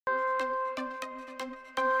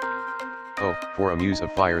Oh, for a muse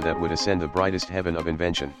of fire that would ascend the brightest heaven of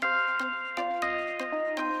invention.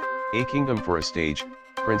 A kingdom for a stage,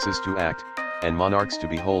 princes to act, and monarchs to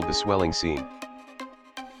behold the swelling scene.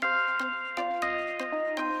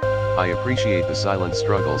 I appreciate the silent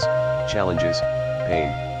struggles, challenges, pain,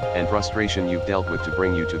 and frustration you've dealt with to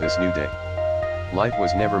bring you to this new day. Life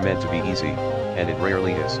was never meant to be easy, and it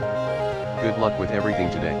rarely is. Good luck with everything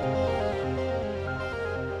today.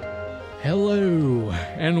 Hello,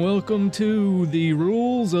 and welcome to The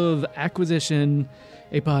Rules of Acquisition,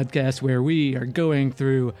 a podcast where we are going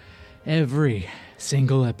through every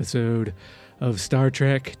single episode of Star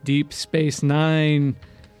Trek Deep Space Nine,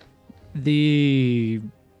 the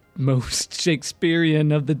most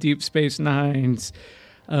Shakespearean of the Deep Space Nines.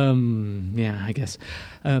 I guess.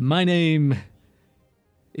 My name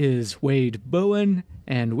is Wade Bowen,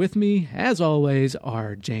 and with me, as always,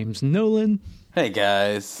 are James Nolan. Hey,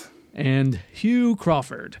 guys. And Hugh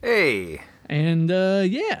Crawford. Hey. And,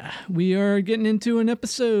 we are getting into an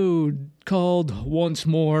episode called Once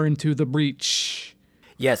More Into the Breach.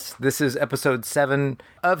 Yes, this is episode 7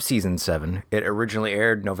 of season 7. It originally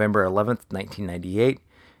aired November 11th, 1998.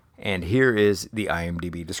 And here is the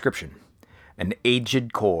IMDb description. An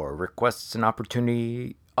aged Kor requests an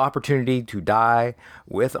opportunity to die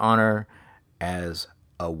with honor as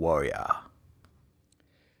a warrior.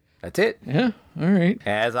 That's it. Yeah, all right.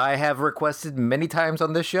 As I have requested many times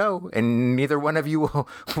on this show, and neither one of you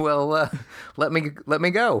will let me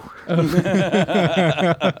go.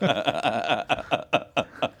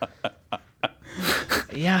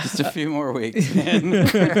 Yeah, Just a few more weeks.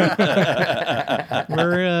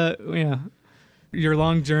 we're your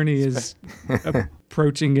long journey is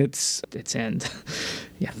approaching its end.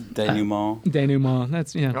 Yeah, denouement.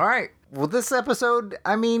 That's All right. Well, this episode,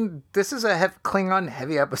 this is a Klingon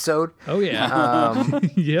heavy episode. Oh yeah.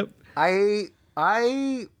 Yep. I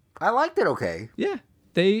liked it. Okay. Yeah.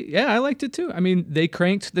 I liked it too. I mean, they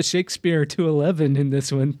cranked the Shakespeare to 11 in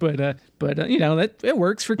this one, but that it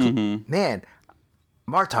works for. Man,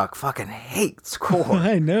 Martok fucking hates Kor.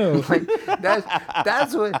 I know. Like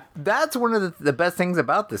that's one of the best things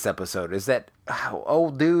about this episode is that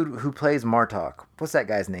old dude who plays Martok. What's that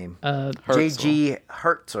guy's name? J.G.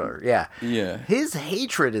 Hertzler. Yeah. Yeah. His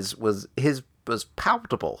hatred was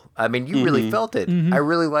palpable. I mean, you really felt it. I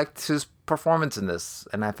really liked his performance in this,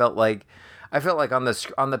 and I felt like on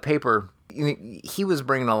the paper he was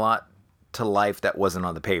bringing a lot to life that wasn't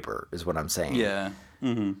on the paper. Is what I'm saying. Yeah.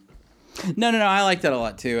 Mm-hmm. No, I liked it a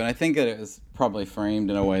lot too, and I think that it was probably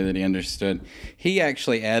framed in a way that he understood. He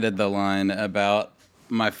actually added the line about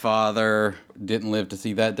my father didn't live to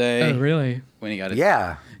see that day. Oh, really? When he got his...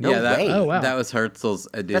 Yeah. No way. Oh, wow. That was Herzl's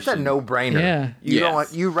addition. That's a no-brainer. Yeah.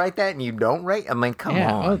 You write that and you don't write? I mean, come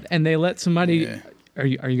on. Oh, and they let somebody... Yeah. Are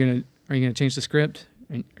you gonna change the script?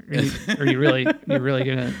 Are you really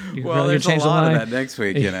gonna? Well, there's change a lot the line? of that next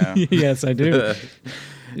week, you know. Yes, I do.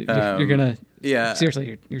 You're gonna. Yeah.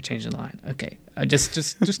 Seriously, you're changing the line. Okay.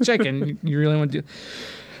 Just checking. You really want to do?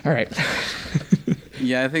 All right.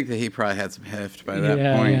 Yeah, I think that he probably had some heft by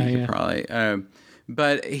that point. Yeah, he could probably.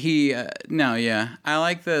 But he, I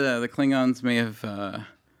like that the Klingons may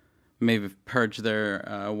have purged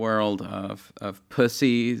their world of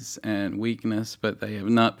pussies and weakness, but they have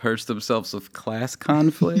not purged themselves of class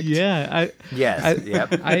conflict. Yep.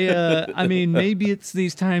 I mean, maybe it's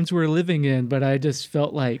these times we're living in, but I just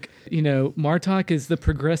felt like, Martok is the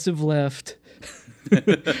progressive left,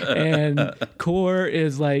 and Kor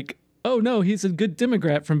is like, oh no, he's a good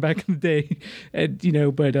Democrat from back in the day, and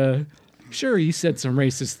but sure, he said some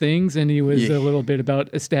racist things, and he was a little bit about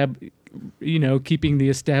keeping the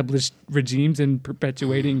established regimes and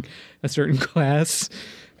perpetuating a certain class.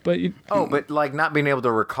 But but like not being able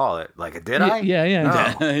to recall it. Like, did I?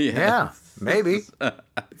 Yeah. Oh, yeah, maybe.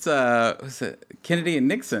 It's was it Kennedy and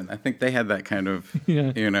Nixon? I think they had that kind of,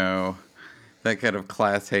 that kind of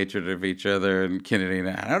class hatred of each other. And Kennedy,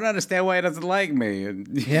 I don't understand why he doesn't like me. And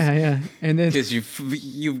yeah, and then because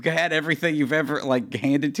you've had everything you've ever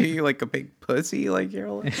handed to you like a big pussy, like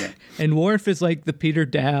you're like. Yeah. And Worf is like the Peter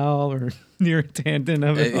Dow or Neera Tanden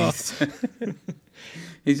of it all.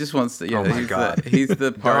 He just wants to. Yeah, oh my God. He's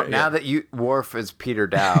the part. Now that Worf is Peter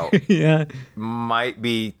Dow, yeah, might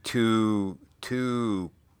be too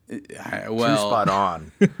Too spot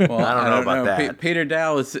on. Well, I don't know about that. Peter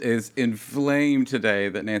Dahl is inflamed today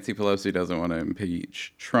that Nancy Pelosi doesn't want to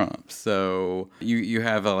impeach Trump. So you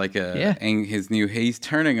have his new. He's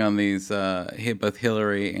turning on these both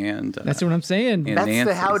Hillary and. That's what I'm saying. And that's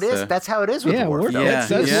Nancy, how it is. So. That's how it is with Worf.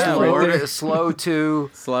 Slow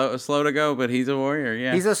to go, but he's a warrior.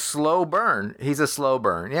 Yeah, he's a slow burn.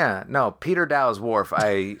 Yeah, no, Peter Dow's Worf.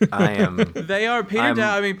 I am. They are Peter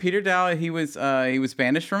Dahl. I mean, Peter Dahl. He was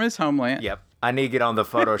banished from his homeland. Yep. I need to get on the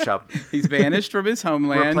Photoshop. He's banished from his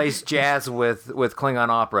homeland. Replace jazz with Klingon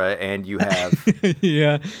opera, and you have.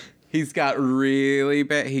 Yeah. He's got really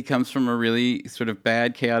bad. He comes from a really sort of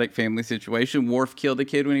bad, chaotic family situation. Worf killed a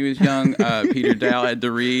kid when he was young. Peter Dahl had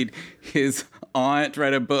to read his aunt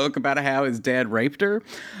write a book about how his dad raped her.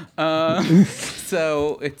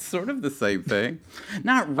 So it's sort of the same thing.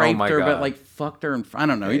 Not raped her, but like fucked her. I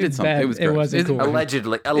don't know. He did something. It was gross. It wasn't cool.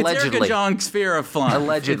 Allegedly. It's Erica John's Fear of Flying.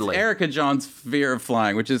 Allegedly. It's Erica John's Fear of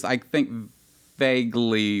Flying, which is, I think,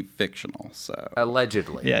 vaguely fictional. So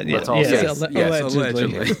allegedly. Yeah. Let's all say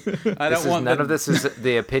allegedly. None of this is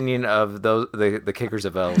the opinion of the kickers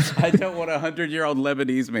of elves. I don't want a 100-year-old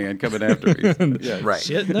Lebanese man coming after me. Yeah. Right.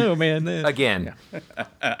 Shit, no, man. Again.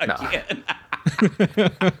 Again.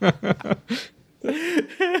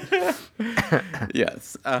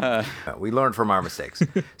 Yes. We learned from our mistakes.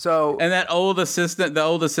 So and the old assistant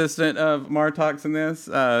of Martok's in this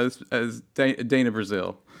is Dana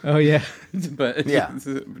Brazil. Oh yeah, but yeah,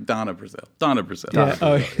 Donna Brazil. Yeah.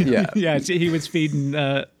 Oh yeah. Yeah. He was feeding,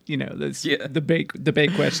 the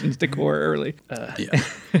big questions to Kor early. Yeah.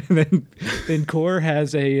 And then Kor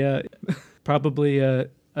has probably a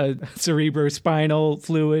cerebrospinal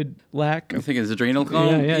fluid lack. I think it's adrenal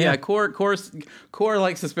gland. Yeah. Kor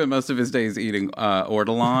likes to spend most of his days eating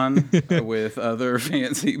ortolan with other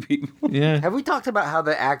fancy people. Yeah. Have we talked about how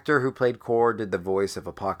the actor who played Kor did the voice of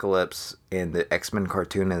Apocalypse in the X-Men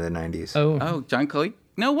cartoon in the 90s? Oh, John Cleese?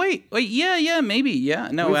 No, wait, yeah, maybe, yeah.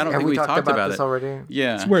 No, I don't think we talked about this it already.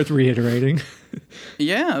 Yeah, it's worth reiterating.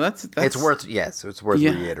 Yeah, that's it's worth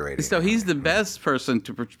reiterating. So he's the best person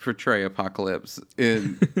to portray Apocalypse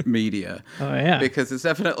in media. Oh yeah, because it's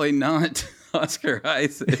definitely not Oscar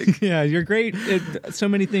Isaac. Yeah, you're great at so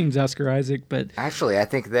many things, Oscar Isaac. But actually, I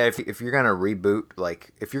think that if you're gonna reboot,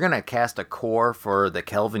 like if you're gonna cast a Kor for the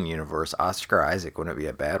Kelvin universe, Oscar Isaac wouldn't be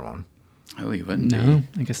a bad one. Oh, he wouldn't. No,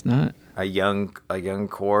 I guess not. A young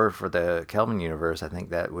Kor for the Kelvin universe. I think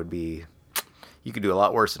that would be. You could do a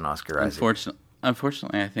lot worse than Oscar Isaac.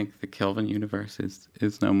 Unfortunately, I think the Kelvin universe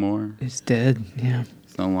is no more. It's dead. Yeah,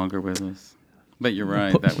 it's no longer with us. But you're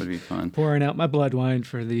right. That would be fun. Pouring out my blood wine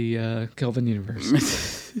for the Kelvin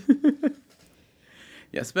universe.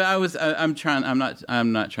 Yes, but I'm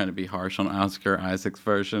not trying to be harsh on Oscar Isaac's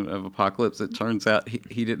version of Apocalypse. It turns out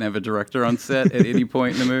he didn't have a director on set at any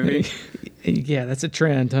point in the movie. Yeah, that's a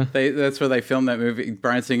trend, huh? That's where they filmed that movie.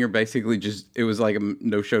 Bryan Singer basically it was like a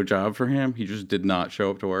no-show job for him. He just did not show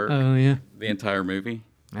up to work. Oh, yeah. The entire movie.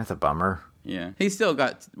 That's a bummer. Yeah. He still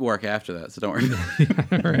got work after that, so don't worry.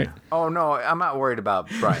 Right. Oh, no, I'm not worried about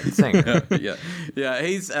Bryan Singer. Yeah.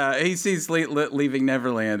 He sees leaving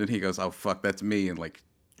Neverland, and he goes, oh, fuck, that's me in like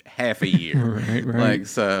half a year. Right. Like,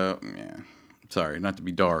 so, yeah. Sorry, not to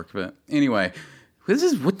be dark, but anyway.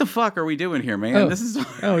 What the fuck are we doing here, man? Let's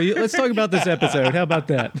talk about this episode. How about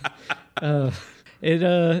that?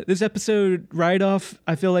 This episode right off,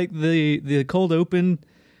 I feel like the cold open,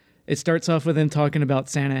 it starts off with them talking about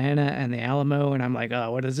Santa Ana and the Alamo, and I'm like,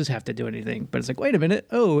 oh, what does this have to do with anything? But it's like, wait a minute.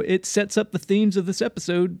 Oh, it sets up the themes of this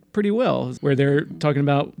episode pretty well, where they're talking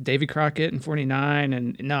about Davy Crockett in 49,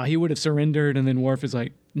 and no, he would have surrendered, and then Worf is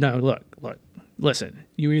like, no, look, listen,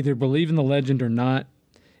 you either believe in the legend or not.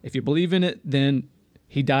 If you believe in it, then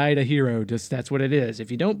he died a hero. That's what it is. If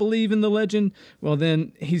you don't believe in the legend, well,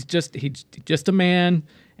 then he's just a man,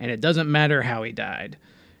 and it doesn't matter how he died.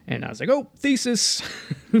 And I was like, oh, thesis.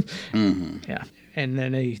 Mm-hmm. Yeah. And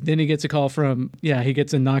then he gets a call from, he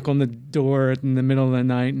gets a knock on the door in the middle of the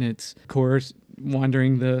night, and it's Kor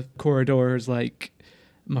wandering the corridors like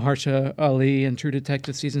Mahershala Ali in True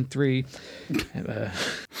Detective Season 3.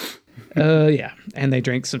 Yeah. And they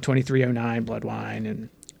drink some 2309 blood wine,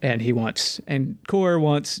 and Kor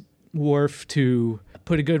wants Worf to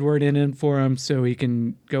put a good word in him for him so he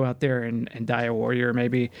can go out there and die a warrior,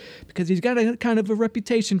 maybe, because he's got a kind of a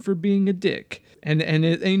reputation for being a dick. And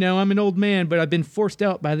I'm an old man, but I've been forced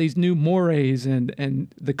out by these new mores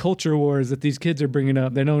and the culture wars that these kids are bringing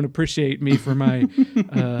up. They don't appreciate me for my,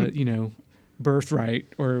 birthright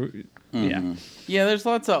or, mm-hmm. Yeah, there's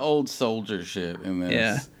lots of old soldier shit in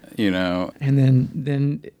this, And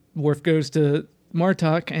then Worf goes to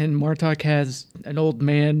Martok, and Martok has an old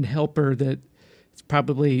man helper that it's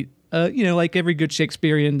probably like every good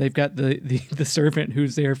Shakespearean, they've got the servant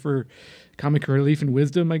who's there for comic relief and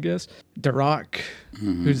wisdom, I guess. Darok,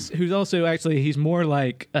 who's also actually, he's more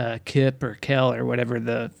like Kip or Kel or whatever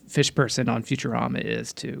the fish person on Futurama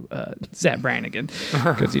is to Zap Brannigan,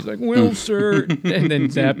 because he's like, well, sir, and then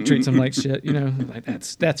Zap treats him like shit. Like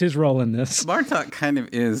that's his role in this. Bartok kind of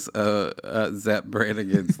is Zap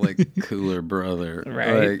Brannigan's like cooler brother,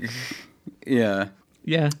 right? Like, yeah.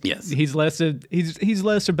 Yeah. Yes. He's less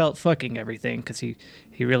about fucking everything, because he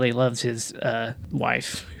really loves his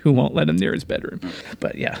wife, who won't let him near his bedroom.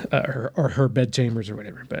 But yeah, or her bed chambers or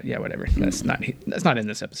whatever. But yeah, whatever. That's not in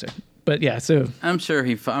this episode. But yeah, so I'm sure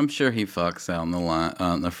he fucks out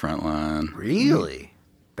on the front line. Really?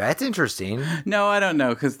 That's interesting. No, I don't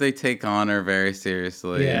know, because they take honor very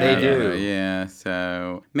seriously. Yeah, they do. Yeah.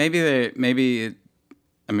 So maybe they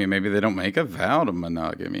don't make a vow to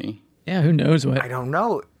monogamy. yeah, who knows what? I don't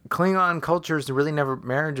know. Klingon cultures really never,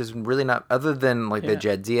 marriage is really not, other than like the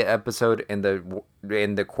Jadzia episode and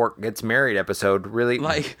the Quark gets married episode, really.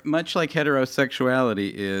 Like, much like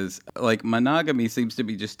heterosexuality is, like, monogamy seems to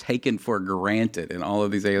be just taken for granted in all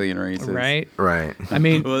of these alien races. Right. Right. I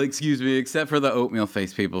mean, Well, excuse me, except for the oatmeal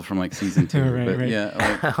face people from like season 2. Right.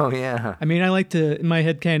 Yeah. Like, Oh, yeah. I mean, I like to, in my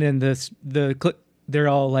head canon, they're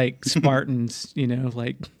all like Spartans,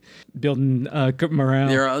 like building morale.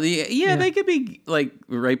 they're all, they could be like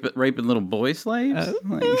raping little boy slaves.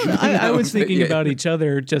 I was thinking about each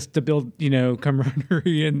other just to build,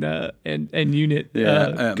 camaraderie and unit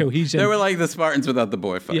cohesion. They were like the Spartans without the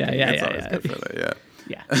boy fighting. It's always good for that,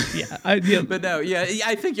 Yeah. But no,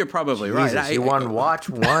 I think you're probably right. Jesus, you want to watch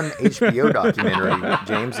one HBO documentary,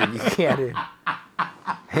 James, and you can't.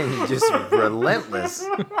 And you're just relentless.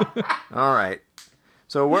 All right.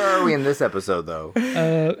 So where are we in this episode, though?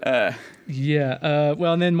 Well,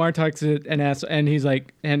 and then Martok's an asshole, and he's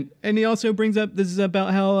like, and he also brings up, this is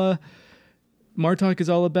about how Martok is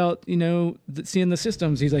all about, seeing the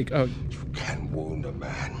systems. He's like, oh, You can wound a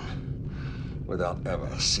man without ever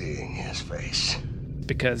seeing his face.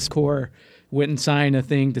 because Kor wouldn't sign a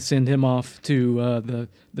thing to send him off to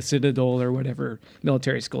the Citadel or whatever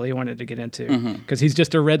military school he wanted to get into, because he's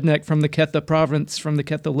just a redneck from the Ketha province, from the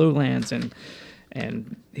Ketha lowlands, and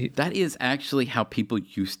that is actually how people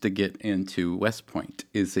used to get into West Point,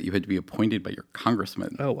 is that you had to be appointed by your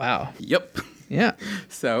congressman. oh wow, Yep. yeah,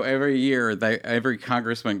 So every year, every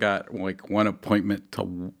congressman got like one appointment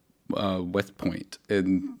to West Point,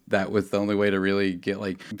 and that was the only way to really get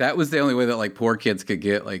that was the only way that like poor kids could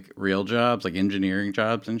get like real jobs, like engineering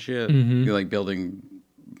jobs and shit, like building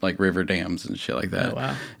like river dams and shit like that. Oh,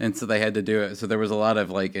 wow. And so they had to do it. So there was a lot of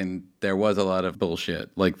there was a lot of bullshit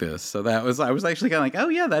like this. So I was actually kind of like, oh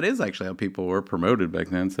yeah, that is actually how people were promoted back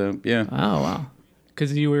then. So yeah. oh wow,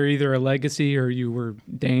 because you were either a legacy or you were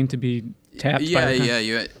deigned to be tapped. You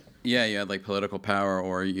had like political power,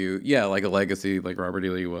 or like a legacy, like Robert E.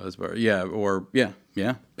 Lee was, but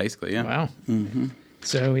basically, yeah. Wow. Mm-hmm.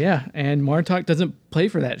 So yeah, and Martok doesn't play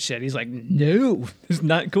for that shit. He's like, no, it's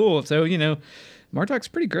not cool. So Martok's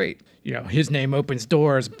pretty great. His name opens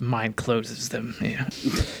doors, mine closes them. Yeah,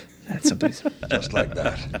 that's something. Just like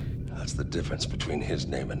that. That's the difference between his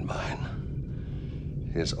name and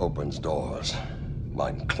mine. His opens doors,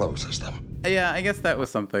 mine closes them. Yeah, I guess that was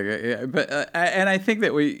something. But and I think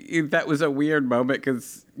that was a weird moment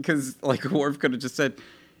because like Worf could have just said,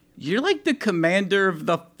 "You're like the commander of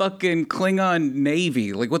the fucking Klingon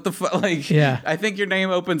Navy. Like, what the fuck? Like, yeah. I think your name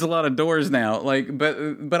opens a lot of doors now. Like,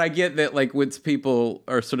 but I get that, like, once people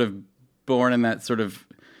are sort of born in that sort of,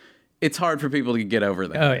 it's hard for people to get over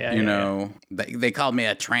that. Oh, yeah. You know, they called me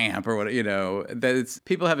a tramp or what, that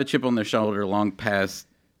people have a chip on their shoulder long past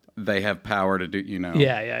they have power to do,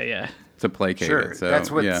 Yeah. to placate Sure, it. So,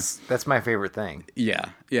 that's my favorite thing.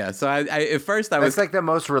 Yeah. So I at first I was It's like the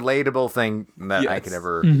most relatable thing that I could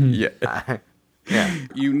ever. yeah. Yeah.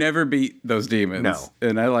 You never beat those demons. No.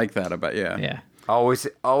 And I like that about, Yeah.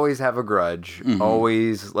 Always have a grudge.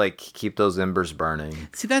 Always keep those embers burning.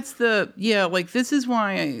 See, that's this is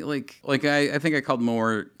why I think I called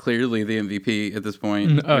Moore clearly the MVP at this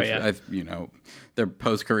point. Oh, yeah. Their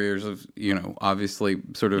post careers of, obviously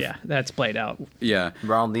sort of. Yeah, that's played out. Yeah.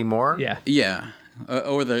 Ronald D. Moore? Yeah. Yeah.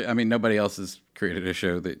 Nobody else has created a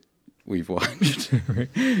show that we've watched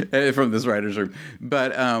from this writer's room.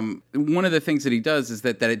 But one of the things that he does is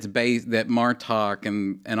that it's based, that Martok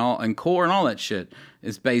and Kor and all that shit,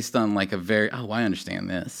 is based on like a very I understand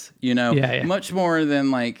this, much more than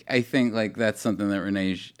like I think like that's something that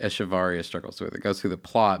Renee Echevarria struggles with. It goes through the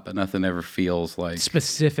plot, but nothing ever feels like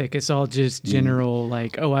specific. It's all just general,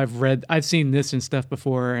 like, oh, I've seen this and stuff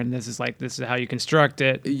before, and this is how you construct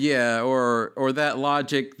it. Yeah, or that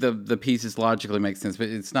logic, the pieces logically make sense, but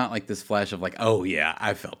it's not like this flash of like, oh yeah,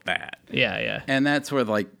 I felt that. Yeah. And that's where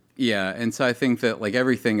like and so I think that like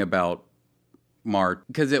everything about Mark,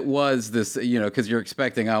 because it was this, because you're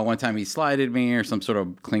expecting, one time he slided me or some sort of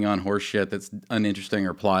Klingon horse shit that's uninteresting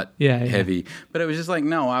or plot heavy. But it was just like,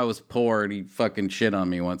 no, I was poor and he fucking shit on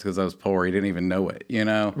me once because I was poor. He didn't even know it,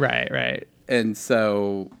 Right. And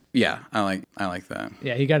so, yeah, I like that.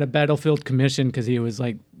 Yeah, he got a battlefield commission because he was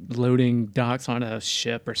like loading docks on a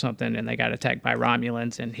ship or something, and they got attacked by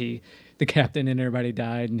Romulans, and the captain and everybody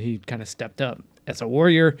died, and he kind of stepped up as a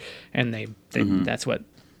warrior, and they that's what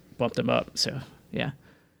bumped him up. So yeah,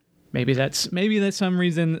 maybe that's some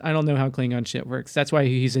reason. I don't know how Klingon shit works. That's why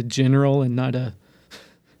he's a general and not a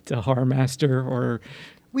Tahar master. Or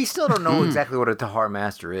we still don't know exactly what a Tahar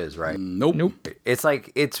master is, right? Nope. It's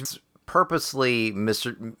like it's purposely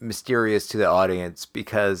mysterious to the audience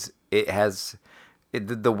because it has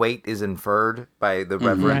the weight is inferred by the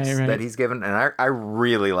reverence that he's given, and I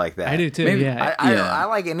really like that. I do too. Yeah, I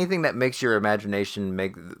like anything that makes your imagination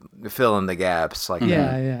fill in the gaps. Like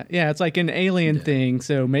yeah. It's like an alien thing,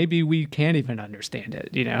 so maybe we can't even understand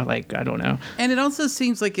it. Like I don't know. And it also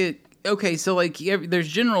seems like it. Okay, so like there's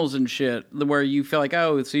generals and shit where you feel like,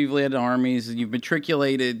 oh, so you've led armies and you've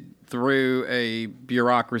matriculated through a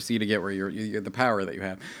bureaucracy to get where you're the power that you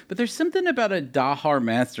have. But there's something about a Dahar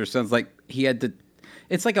master. Sounds like he had to.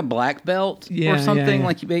 It's like a black belt or something.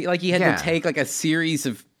 Yeah. Like he had to take like a series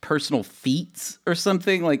of personal feats or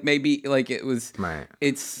something. Like maybe like it was. Right.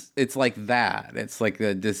 It's like that. It's like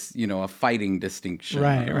a fighting distinction.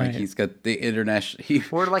 Right. Like he's got the international.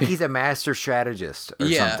 Or like he's a master strategist or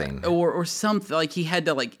something. Or something like he had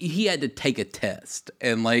to take a test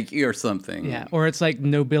and or something. Yeah. Or it's like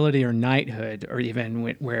nobility or knighthood, or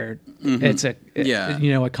even where it's a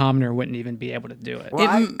commoner wouldn't even be able to do it. Well,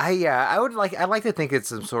 I would like to think it's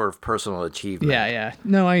some sort of personal achievement. Yeah.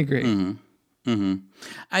 No, I agree.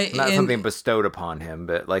 Not something bestowed upon him,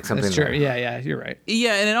 but like something. That's true. Yeah, you're right.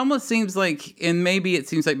 Yeah, and it almost seems like, and maybe it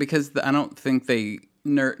seems like because I don't think nerdy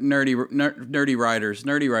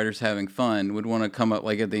writers having fun would want to come up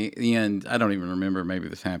like at the end. I don't even remember. Maybe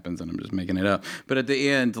this happens, and I'm just making it up. But at the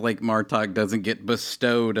end, like Martok doesn't get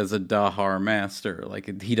bestowed as a Dahar master.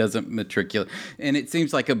 Like he doesn't matriculate, and it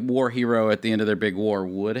seems like a war hero at the end of their big war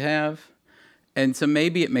would have. And so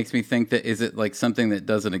maybe it makes me think that is it like something that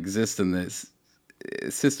doesn't exist in this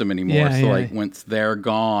system anymore. Like once they're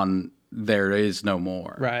gone, there is no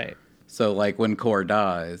more. Right. So like when Kor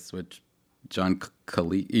dies, which John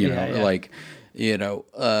Khalid, and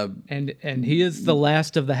he is the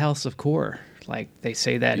last of the House of Kor. Like they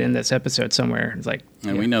say that in this episode somewhere. It's like,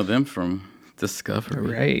 and we know them from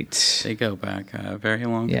Discovery. Right. They go back very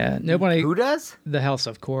long. Yeah. Nobody. Who does? The House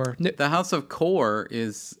of Kor. The House of Kor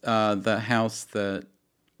is the house that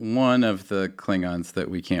one of the Klingons that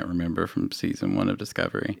we can't remember from season 1 of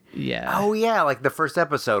Discovery. Yeah. Oh yeah, like the first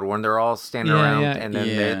episode when they're all standing around and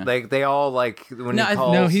then they all like when he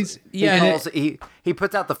calls. He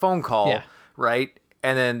puts out the phone call, right?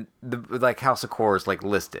 And then the House of Kor is like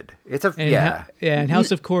listed. It's and House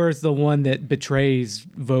of Kor is the one that betrays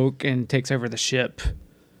Voq and takes over the ship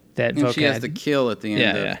that Voq she has to kill at the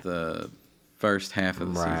end of the first half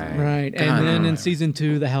of the season. Right. And then in season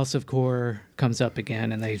 2, the House of Kor comes up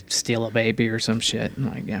again and they steal a baby or some shit.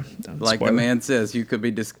 Like the man says, you could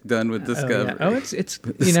be done with Discovery. It's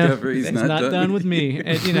Discovery's it's not done with me. And,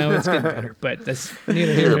 it's getting better, but that's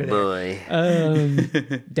neither here nor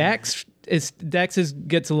there. Dax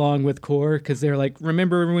gets along with Kor because they're like,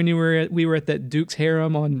 remember when we were at that Duke's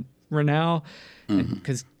harem on Renal?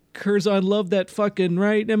 Because Curzon loved that fucking,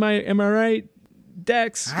 right? Am I right?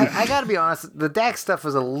 Dax. I gotta be honest, the Dax stuff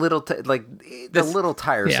was a little little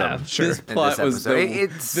tiresome. Yeah, sure. This plot was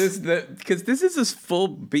because this is this full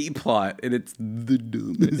B plot and it's the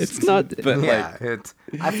dumbest. It's not, but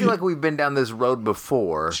I feel like we've been down this road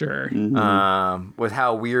before. Sure. With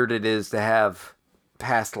how weird it is to have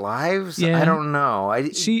past lives. Yeah. I don't know.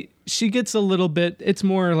 She gets a little bit. It's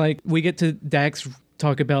more like we get to Dax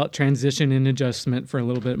talk about transition and adjustment for a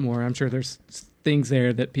little bit more. I'm sure there's things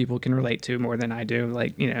there that people can relate to more than I do.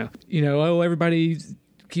 Like, everybody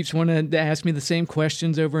keeps wanting to ask me the same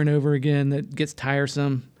questions over and over again. That gets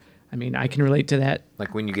tiresome. I mean, I can relate to that.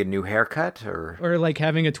 Like when you get a new haircut, or like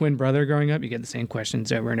having a twin brother growing up, you get the same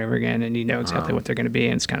questions over and over again, and you know exactly what they're going to be,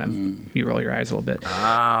 and it's kind of, you roll your eyes a little bit.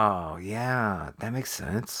 Oh, yeah, that makes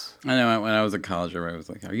sense. I know when I was in college, everybody was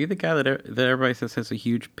like, "Are you the guy that everybody says has a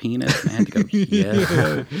huge penis?" And I had to go,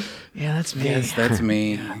 "Yes, yeah, that's me. yes, that's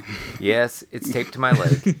me." Yes, it's taped to my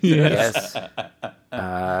leg. Yes.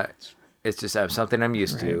 It's just something I'm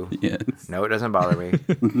used to. Yes. No, it doesn't bother me.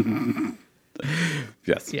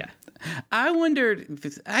 Yes. Yeah. I wondered.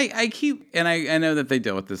 I keep, and I know that they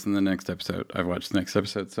deal with this in the next episode. I've watched the next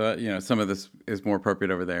episode, so some of this is more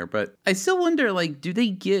appropriate over there. But I still wonder, like, do they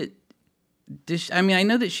get? I mean, I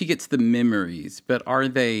know that she gets the memories, but are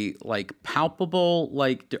they like palpable?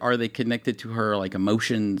 Like, are they connected to her like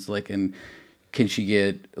emotions? Like, and can she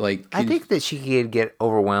get like? I think that she could get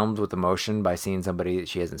overwhelmed with emotion by seeing somebody that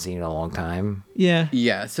she hasn't seen in a long time. Yeah.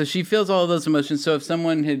 Yeah. So she feels all of those emotions. So if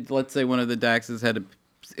someone had, let's say, one of the Daxes had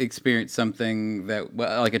experienced something that,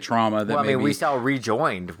 like a trauma that. Well, I mean, we saw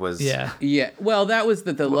Rejoined was. Yeah. Yeah. Well, that was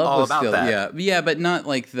the love all was about still. that. Yeah. But not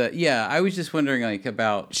like the. Yeah. I was just wondering, like,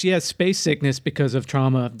 about. She has space sickness because of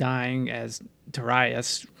trauma of dying as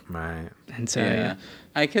Darius. Right. And so, Yeah.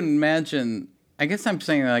 I can imagine. I guess I'm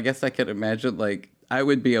saying that. I guess I could imagine, like, I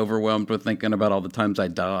would be overwhelmed with thinking about all the times I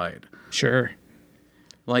died. Sure.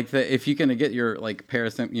 Like if you're gonna get your like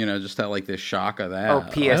just that like this shock of that.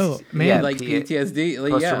 Oh, man. yeah, like PTSD,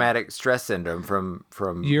 like, post-traumatic stress syndrome from.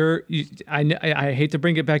 I hate to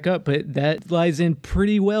bring it back up, but that lies in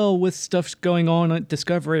pretty well with stuff going on at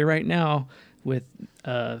Discovery right now with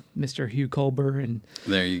Mr. Hugh Culber and.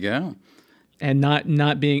 There you go. And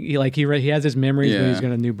not being like he has his memories when Yeah. he's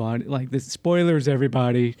got a new body. Like this, spoilers,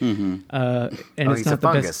 everybody. And it's he's not a the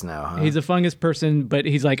fungus best. now, huh? He's a fungus person, but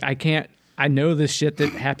he's like, I can't. I know this shit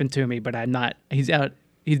that happened to me, but I'm not. He's out.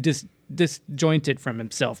 He's just disjointed from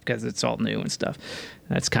himself because it's all new and stuff.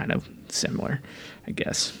 That's kind of similar, I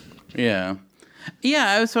guess. Yeah.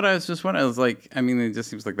 Yeah, that's what I was just wondering. I was like, I mean, it just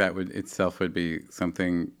seems like that would be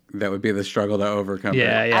something that would be the struggle to overcome.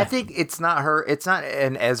 Yeah. I think it's not her. It's not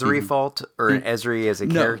an Ezri fault or an Ezri as a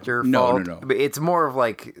character fault. No. But it's more of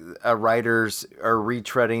like a writers are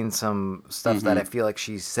retreading some stuff that I feel like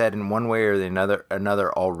she said in one way or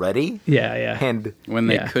another already. Yeah. And when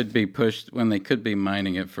they could be pushed, when they could be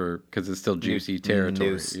mining it because it's still juicy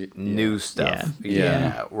territory. New stuff.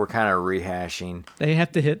 Yeah. We're kind of rehashing. They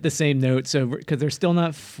have to hit the same notes over because they're still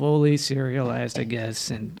not fully serialized, I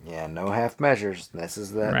guess. And Yeah, no half measures. This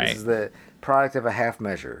is the Right. This is the product of a half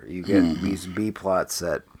measure. You get these B plots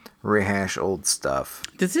that rehash old stuff.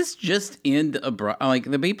 Does this just end like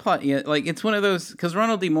the B plot? Yeah, like it's one of those because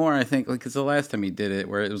Ronald D. Moore, I think, like, it's the last time he did it,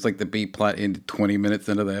 where it was like the B plot ended 20 minutes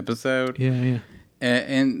into the episode. yeah.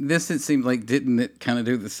 And this, it seemed like, didn't it kind of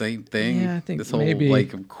do the same thing? Yeah, I think this whole maybe.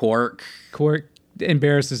 like Quark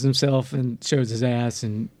embarrasses himself and shows his ass,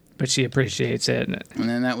 but she appreciates it. and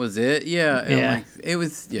then that was it. Yeah, and Yeah. like, it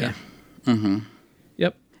was. Yeah.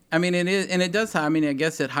 Yep. I mean, it is, and it does. I mean, I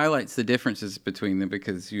guess it highlights the differences between them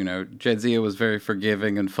because Jadzia was very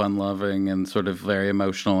forgiving and fun-loving and sort of very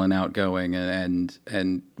emotional and outgoing,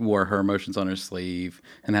 and wore her emotions on her sleeve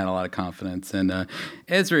and had a lot of confidence. And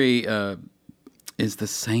Ezri is the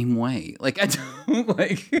same way. Like, I don't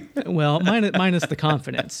like. Well, minus the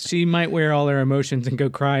confidence. She might wear all her emotions and go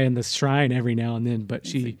cry in the shrine every now and then, but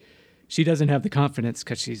she doesn't have the confidence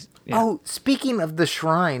because she's. Yeah. Oh, speaking of the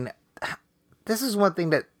shrine, this is one thing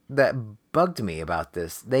that bugged me about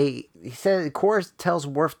this. He said Korra tells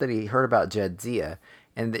Worf that he heard about Jadzia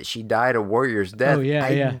and that she died a warrior's death. Oh, yeah,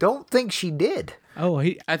 I don't think she did. Oh,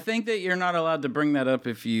 I think that you're not allowed to bring that up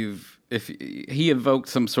if he evoked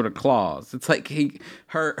some sort of clause. It's like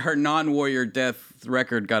her non-warrior death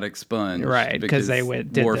record got expunged, Right, because they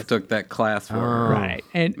Worf took that class for her. Right,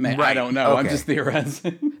 and I don't know. I'm okay. just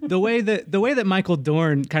theorizing. the way that Michael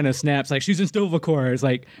Dorn kind of snaps, like she's in Stovall is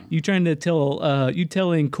like, you trying to tell you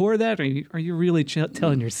telling Korra that, or are you really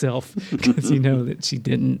telling yourself because you know that she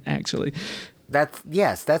didn't actually.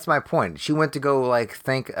 That's my point. She went to go like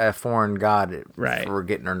thank a foreign god for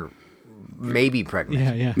getting her maybe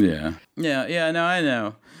pregnant. Yeah. No, I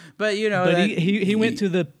know, but But he went to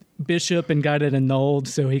the bishop and got it annulled,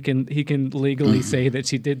 so he can legally say that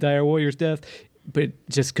she did die a warrior's death, but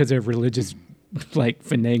just because of religious like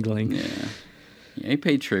finagling. Yeah, he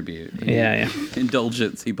paid tribute. Yeah.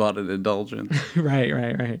 Indulgence. He bought an indulgence.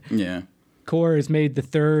 Right. Yeah. Korra is made the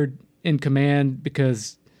third in command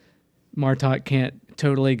because Martok can't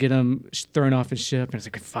totally get him thrown off his ship. And it's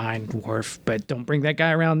like, fine, Worf, but don't bring that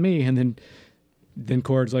guy around me. And then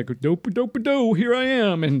Korra's like, dope, here I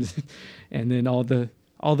am. And then all the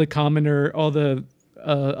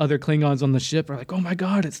other Klingons on the ship are like, "Oh my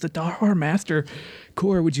God, it's the Dahar Master.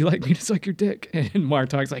 Kor, would you like me to suck your dick?" And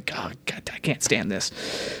Martok's like, "Oh God, I can't stand this,"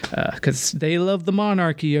 because they love the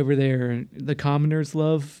monarchy over there. The commoners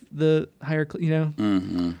love the higher,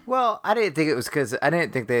 Well, I didn't think it was because I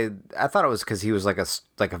thought it was because he was like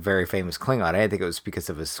a very famous Klingon. I didn't think it was because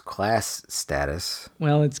of his class status.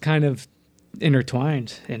 Well, it's kind of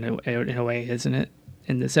intertwined in a way, isn't it?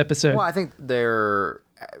 In this episode. Well, I think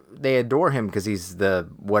they adore him because he's the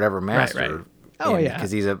whatever master. Right. Oh yeah,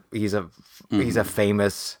 because he's a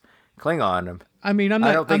famous Klingon. I mean, I'm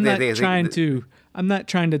not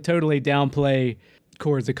trying to totally downplay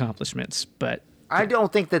Kor's accomplishments, but I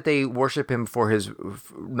don't think that they worship him for his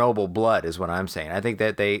noble blood, is what I'm saying. I think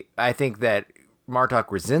that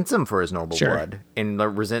Martok resents him for his noble blood and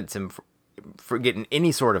resents him for getting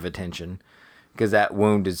any sort of attention, because that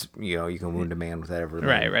wound is, you can wound a man with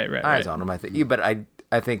whatever eyes on him. I think, but I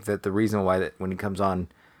think that the reason why that when he comes on,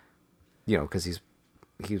 because he's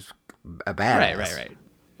a badass, right.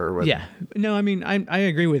 Or yeah, no, I mean, I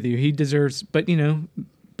agree with you. He deserves, but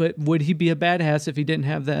would he be a badass if he didn't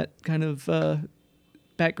have that kind of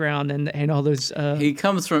background and all those? He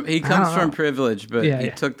comes from privilege, but he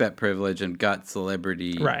took that privilege and got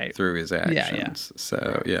celebrity through his actions.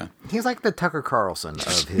 So yeah, he's like the Tucker Carlson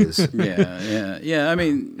of his. yeah. I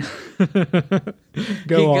mean,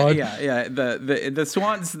 go on.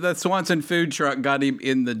 The Swanson food truck got him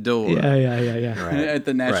in the door. Yeah. Right. At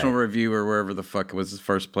the National Review or wherever the fuck it was his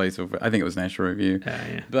first place. I think it was National Review.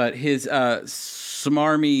 Yeah. But his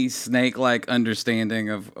smarmy snake-like understanding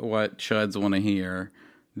of what chuds want to hear.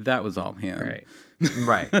 That was all him.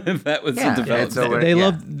 Right. That was the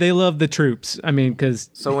development. They love the troops. I mean, because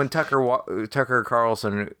so when Tucker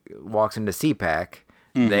Carlson walks into CPAC,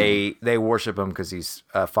 they worship him because he's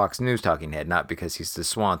a Fox News talking head, not because he's the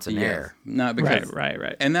Swanson heir. Not because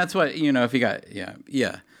right. And that's what if you got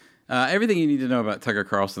everything you need to know about Tucker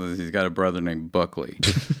Carlson is he's got a brother named Buckley.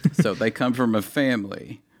 So they come from a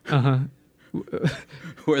family.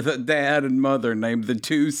 Where the dad and mother named the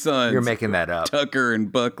two sons. You're making that up. Tucker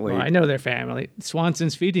and Buckley. Well, I know their family.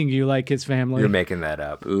 Swanson's feeding you like his family. You're making that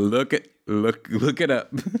up. Look it up.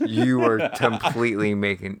 You are completely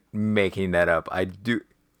making that up. I do.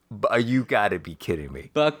 You got to be kidding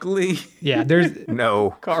me. Buckley. Yeah, there's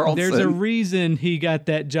no Carlson. There's a reason he got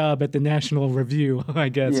that job at the National Review, I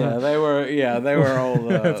guess. Yeah, they were old.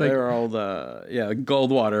 They were old.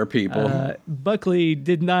 Goldwater people. Buckley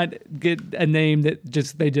did not get a name that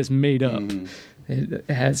they just made up. It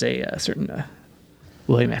has a certain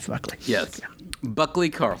William F. Buckley. Yes, Buckley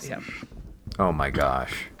Carlson. Yeah. Oh my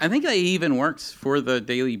gosh! I think he even works for the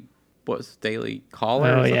Daily Caller.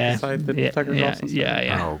 Oh yeah. Tucker Carlson.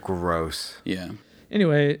 Yeah. Oh, gross. Yeah.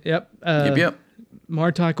 Anyway, yep. Yep.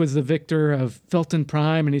 Martok was the victor of Felton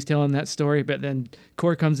Prime, and he's telling that story. But then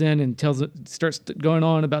Kor comes in and starts going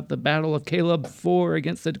on about the Battle of Caleb 4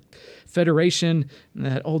 against the Federation, and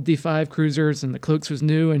that old D5 cruisers, and the cloaks was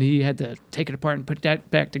new, and he had to take it apart and put that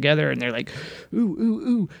back together. And they're like,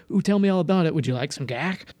 ooh, tell me all about it. Would you like some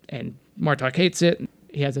gack? And Martok hates it.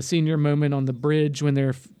 He has a senior moment on the bridge when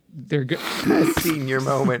they're good. A senior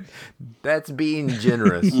moment. That's being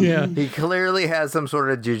generous. Yeah. He clearly has some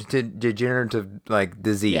sort of degenerative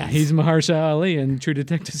disease. Yeah, he's Mahershala Ali in True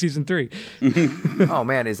Detective season 3. Oh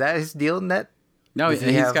man, is that his deal in that? No, he's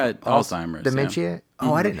got Alzheimer's. Dementia? Yeah.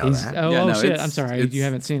 Oh, I didn't know that. Shit. I'm sorry. You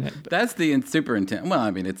haven't seen it. That's the super intense. Well,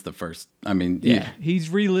 I mean, it's the first. I mean, yeah. He's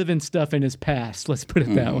reliving stuff in his past. Let's put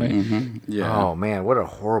it that way. Mm-hmm. Yeah. Oh man, what a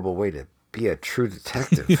horrible way to be a true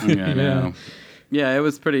detective. Yeah, I know. Yeah, it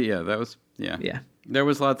was pretty. Yeah, that was. Yeah. Yeah. There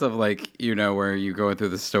was lots of where you go through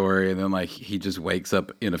the story and then he just wakes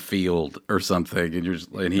up in a field or something and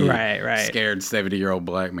he scared 70-year-old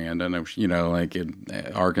black man, don't know, in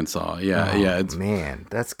Arkansas. Yeah, it's man,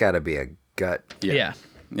 that's got to be a gut. Yeah,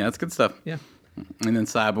 that's good stuff. Yeah. And then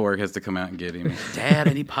Cyborg has to come out and get him. Dad,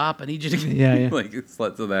 I need Pop. I need you to. Yeah. It's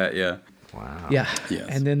lots of that. Yeah. Wow. Yeah. Yes.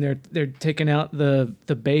 And then they're taking out the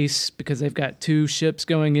base because they've got 2 ships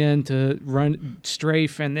going in to run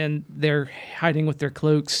strafe, and then they're hiding with their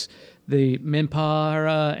cloaks, the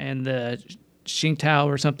Minpara and the Xingtao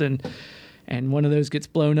or something. And one of those gets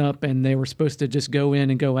blown up, and they were supposed to just go in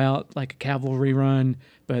and go out like a cavalry run,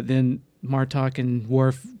 but then Martok and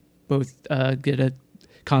Worf both get a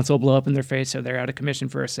console blow up in their face, so they're out of commission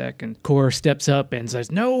for a sec. And Kor steps up and says,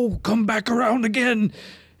 "No, come back around again."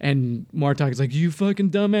 And Martok is like, "You fucking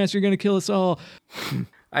dumbass, you're going to kill us all."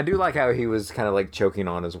 I do like how he was kind of choking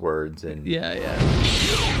on his words. And Yeah.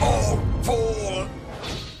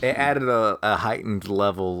 It added a heightened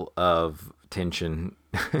level of tension.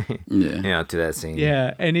 Yeah. To that scene.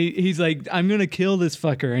 Yeah, and he's like, I'm gonna kill this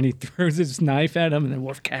fucker, and he throws his knife at him, and then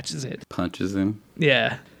Worf catches it. Punches him.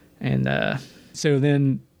 Yeah, and so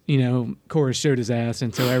then Korra showed his ass,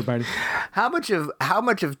 and so everybody. How much of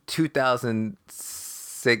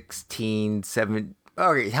 2016,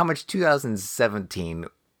 how much 2017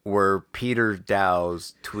 were Peter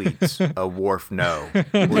Dow's tweets a Worf no?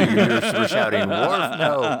 Where you were shouting Worf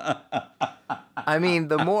no. I mean,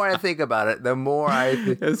 the more I think about it, the more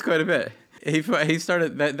It was quite a bit. He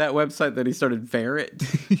started that website that he started Ferret.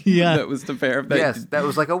 Yeah, that was the Ferret. Yes, that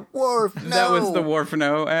was like a Worf no. That was the Worf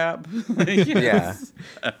no app. Yes.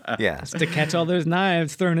 Yeah. to catch all those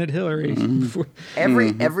knives thrown at Hillary.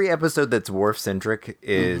 Every episode that's Worf centric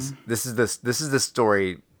is this is the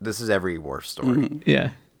story. This is every Worf story. Yeah,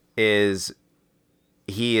 is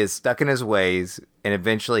he is stuck in his ways, and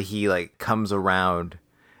eventually he like comes around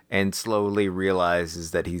and slowly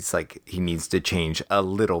realizes that he needs to change a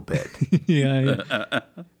little bit. yeah.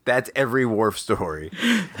 That's every Worf story.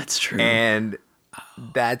 That's true. And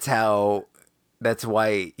that's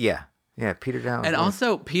why, Peter Dow. And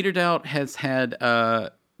also, Peter Dow has had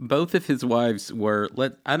both of his wives were.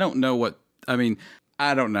 I don't know. I'm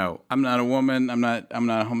not a woman. I'm not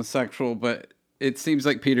a homosexual. But it seems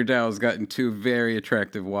like Peter Dow has gotten two very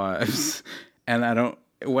attractive wives, and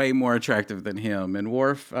way more attractive than him. And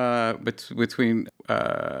Worf, between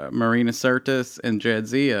Marina Sirtis and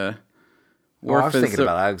Jadzia. I was thinking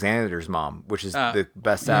about Alexander's mom, which is the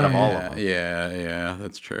best out of all of them. Yeah,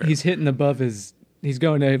 that's true. He's hitting above his. He's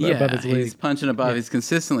going above his league. He's punching above. Yeah. He's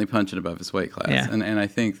consistently punching above his weight class, and I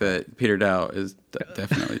think that Peter Dow is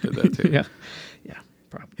definitely did that too. Yeah,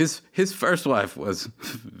 probably. His first wife was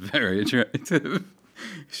very attractive.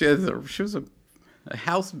 She was a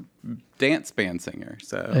house dance band singer,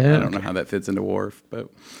 so I don't know how that fits into Worf, but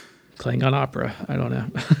Klingon opera. I don't know.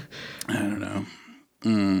 I don't know.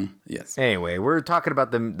 Yes. Anyway, we're talking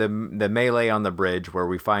about the melee on the bridge where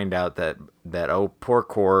we find out that poor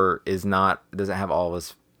Kor doesn't have all of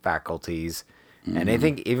his faculties, and I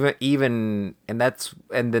think even the next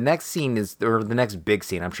scene the next big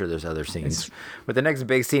scene. I'm sure there's other scenes, but the next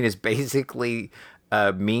big scene is basically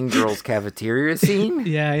Mean Girls cafeteria scene.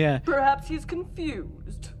 Yeah. Perhaps he's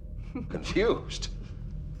confused. Confused?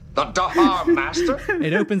 The Dahar Master?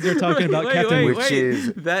 It opens there talking about Captain...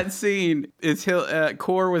 Wait. That scene is...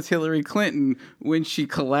 Kor was Hillary Clinton when she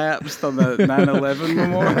collapsed on the 9/11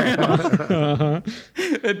 memorial.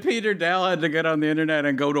 And Peter Dow had to get on the internet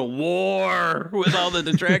and go to war with all the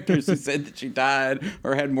detractors who said that she died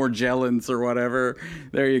or had Morgellons or whatever.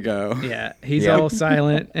 There you go. Yeah, he's all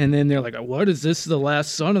silent, and then they're like, what is this, the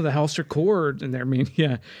last son of the House Record? And they're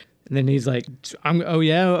yeah. And then he's like, oh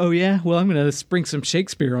yeah. Well, I'm going to spring some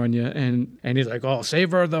Shakespeare on you. And he's like,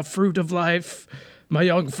 savor the fruit of life, my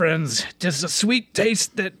young friends. 'Tis a sweet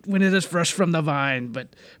taste that when it is fresh from the vine, but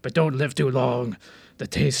don't live too long. The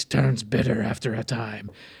taste turns bitter after a time.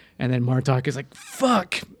 And then Martok is like,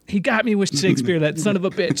 fuck, he got me with Shakespeare, that son of a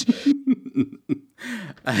bitch.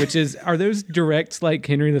 Which is, are those directs like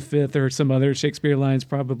Henry V or some other Shakespeare lines?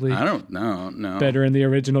 Probably. I don't know. No. Better in the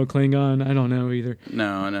original Klingon. I don't know either.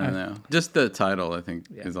 No. Just the title, I think,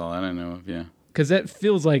 is all I don't know of. Yeah. Because that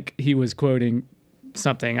feels like he was quoting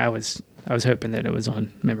something. I was hoping that it was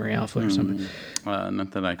on Memory Alpha or something.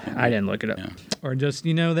 Not that I can. I didn't look it up. Yeah. Or just,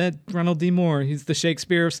 that Ronald D. Moore. He's the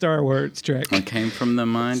Shakespeare of Star Wars Trek. I came from the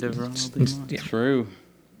mind of Ronald D. Moore. Yeah. True.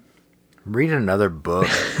 Read another book,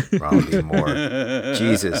 Ronald D. Moore.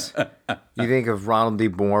 Jesus. You think if Ronald D.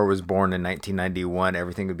 Moore was born in 1991,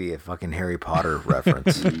 everything would be a fucking Harry Potter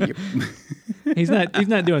reference. Yep. He's not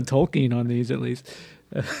doing Tolkien on these, at least.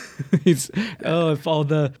 If all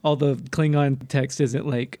the Klingon text isn't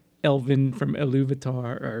like Elven from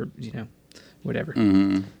Iluvatar or whatever.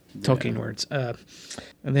 Tolkien words.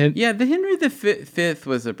 And then the Henry V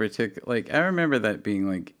was a particular, I remember that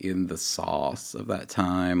being in the sauce of that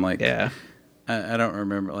time. I don't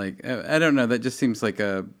remember, I don't know, that just seems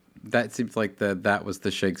that was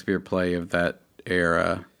the Shakespeare play of that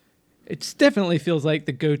era. It definitely feels like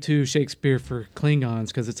the go-to Shakespeare for Klingons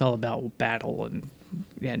because it's all about battle and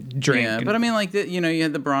drink. Yeah, but I mean, you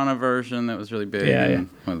had the Brana version that was really big. Yeah.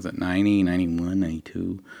 What was it, 90, 91,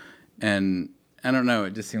 92? And I don't know,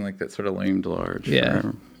 it just seemed like that sort of loomed large. Yeah.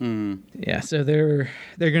 Yeah, so they're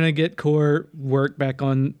going to get Kor work back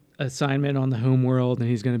on assignment on the home world, and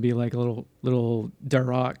he's going to be like a little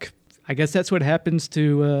Darok. I guess that's what happens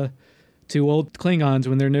to to old Klingons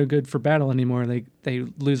when they're no good for battle anymore. They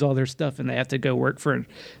lose all their stuff and they have to go work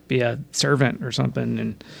be a servant or something.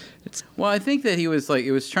 And it's I think that he was like,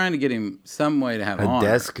 it was trying to get him some way to have honor.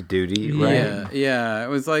 Desk duty, right? Yeah. It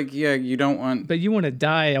was like, you don't want. But you want to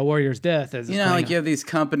die a warrior's death as a Klingon. Like you have these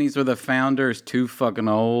companies where the founder is too fucking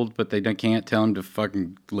old, but they can't tell him to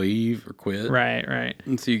fucking leave or quit. Right.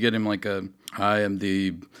 And so you get him like I am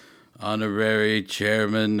the honorary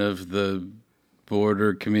chairman of the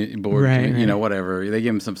board committee, whatever. They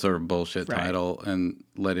give him some sort of bullshit title and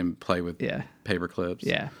let him play with paper clips.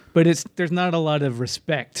 Yeah. But there's not a lot of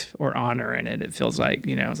respect or honor in it. It feels like,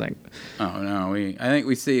 it's like, oh no, I think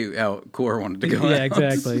we see how Kor wanted to go. Yeah,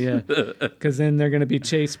 exactly. Yeah. Because then they're going to be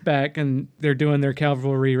chased back and they're doing their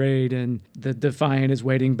cavalry raid and the Defiant is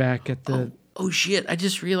waiting back at the. Oh shit, I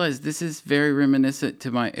just realized this is very reminiscent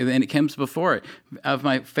to and it comes before it, of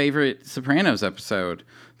my favorite Sopranos episode.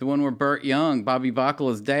 The one where Burt Young, Bobby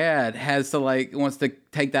Bacala's dad, wants to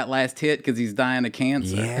take that last hit because he's dying of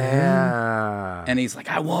cancer. Yeah. And he's like,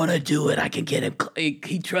 I want to do it. I can get him.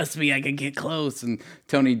 He trusts me. I can get close. And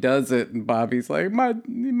Tony does it. And Bobby's like, my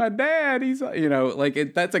dad, he's,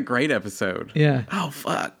 that's a great episode. Yeah. Oh,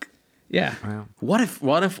 fuck. Yeah. Wow. What if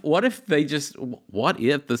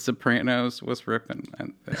the Sopranos was ripping?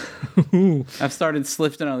 I've started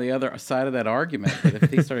slipping on the other side of that argument. But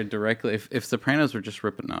if they started directly, if Sopranos were just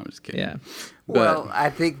ripping, no, I'm just kidding. Yeah. Well, I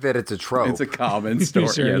think that it's a trope. It's a common story.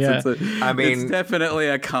 Sure, yes, yeah. it's definitely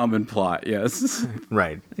a common plot. Yes.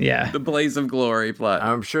 Right. Yeah. The Blaze of Glory plot.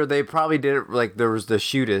 I'm sure they probably did it. Like there was The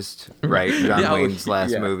Shootist, right? John Wayne's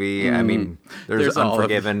last movie. I mean, there's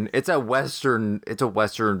Unforgiven. It's a western.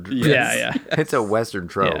 Yeah. It's a western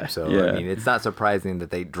trope. Yeah. So I mean, it's not surprising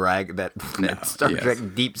that they drag that Star Trek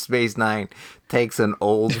Deep Space Nine takes an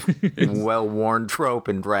old, well-worn trope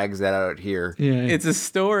and drags that out here. Yeah. It's a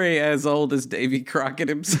story as old as Davy Crockett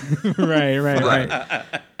himself. Right.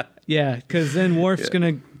 Yeah, because then Worf's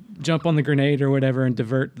gonna jump on the grenade or whatever and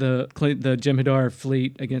divert the Jem'Hadar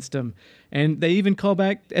fleet against him. And they even call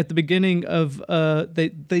back at the beginning of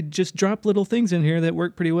they just drop little things in here that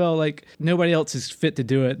work pretty well. Like nobody else is fit to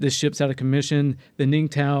do it. This ship's out of commission. The Ning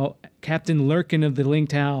Tao, Captain Lurkin of the Ling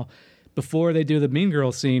Tao, before they do the Mean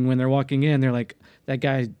Girl scene when they're walking in, they're like, that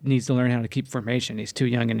guy needs to learn how to keep formation. He's too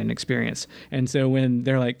young and inexperienced. And so when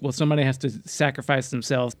they're like, well, somebody has to sacrifice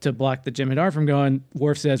themselves to block the Jem'Hadar from going,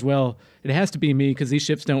 Worf says, well, it has to be me because these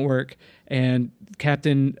ships don't work. And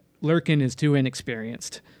Captain Lurkin is too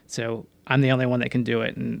inexperienced. So I'm the only one that can do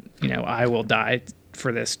it. And, I will die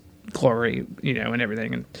for this glory, and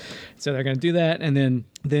everything. And so they're going to do that. And then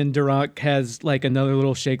Dirac has like another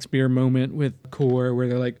little Shakespeare moment with Kor where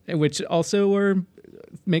they're like, which also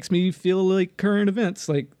makes me feel like current events,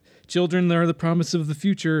 like children are the promise of the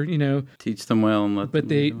future, Teach them well and let but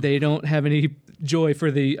them they don't have any joy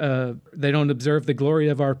for they don't observe the glory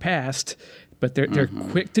of our past, but they're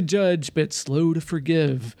quick to judge but slow to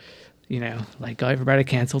forgive, like everybody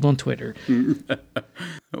canceled on Twitter.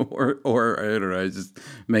 or I don't know, just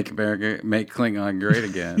make Klingon great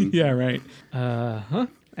again. Yeah, right.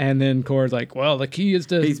 And then Kor's like, well, the key is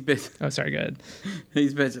to... Oh, sorry, go ahead.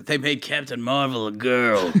 They made Captain Marvel a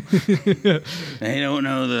girl. They don't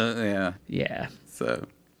know Yeah. Yeah. So...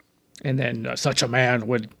 And then such a man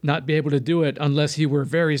would not be able to do it unless he were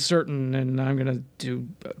very certain, and I'm going to do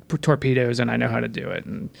torpedoes, and I know how to do it.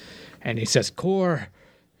 And he says, Kor,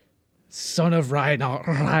 son of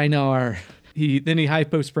Rhinar. Then he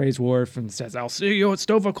hypo-sprays Worf and says, I'll see you at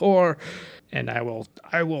Sto-vo-kor. And I will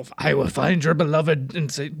find your beloved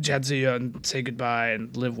and say Jadzia and say goodbye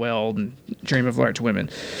and live well and dream of large women.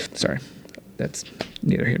 Sorry, that's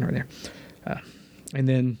neither here nor there. And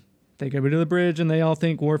then they go to the bridge and they all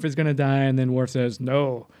think Worf is going to die. And then Worf says,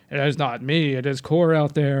 no, it is not me. It is Kor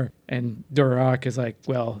out there. And Dirac is like,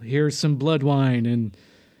 well, here's some blood wine. And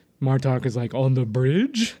Martok is like, on the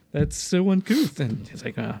bridge? That's so uncouth. And he's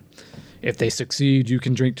like, if they succeed, you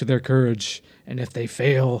can drink to their courage. And if they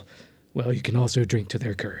fail... well, you can also drink to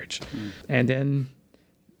their courage. And then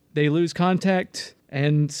they lose contact.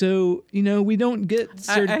 And so, we don't get...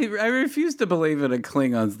 I refuse to believe in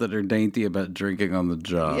Klingons that are dainty about drinking on the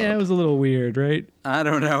job. Yeah, it was a little weird, right? I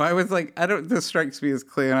don't know. I was like, this strikes me as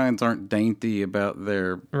Klingons aren't dainty about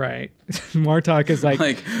their... Right. Martok is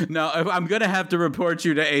like... no, I'm going to have to report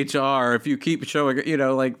you to HR if you keep showing,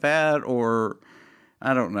 like that, or...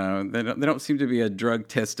 I don't know. They don't seem to be a drug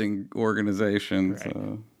testing organization, right.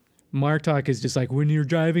 So... Martok is just like, when you're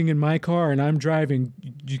driving in my car and I'm driving,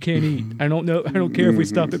 you can't eat. I don't know. I don't care if we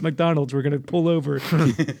stop at McDonald's. We're going to pull over.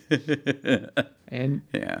 And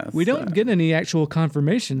we don't get any actual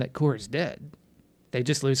confirmation that Kor is dead. They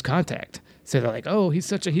just lose contact. So they're like, oh, he's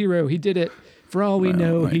such a hero. He did it For all we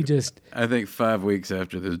know, he just... I think 5 weeks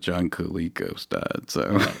after this, John Colicos died,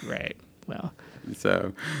 so... Right. Well...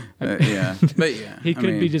 So, yeah. But, yeah. He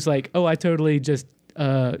could be just like, oh, I totally just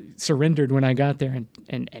surrendered when I got there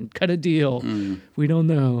and cut a deal. We don't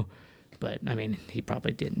know. But, I mean, he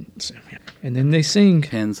probably didn't. So, yeah. And then they sing.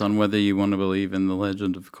 Depends on whether you want to believe in the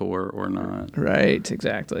legend of Korra or not. Right,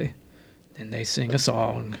 exactly. Then they sing a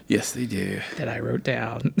song. Yes, they do. That I wrote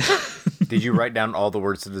down. Did you write down all the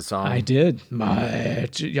words to the song? I did.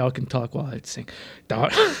 Y'all can talk while I sing. I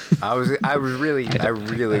heard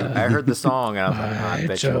the song and I was like, I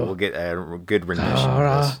bet you we'll get a good rendition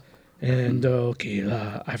of this.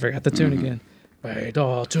 Endokila. I forgot the tune again.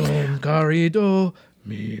 Beidol tum karido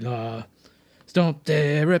mila. Stomp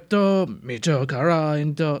de repto micho kara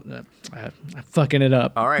indo. I'm fucking it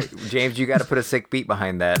up. All right, James, you got to put a sick beat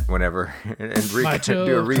behind that whenever and do a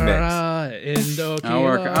remix.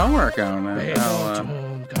 I'll work on it.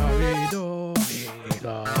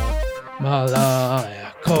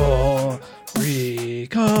 Malaeko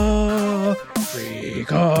Rika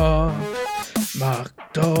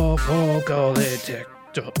Makto Fogolitic.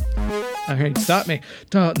 Okay, stop me.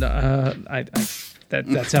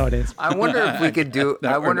 That's how it is. I wonder if we could do.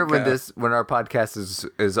 I wonder when our podcast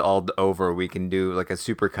is all over, we can do like a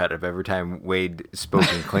supercut of every time Wade spoke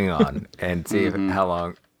in Klingon and see how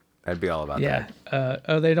long. I'd be all about that. Yeah.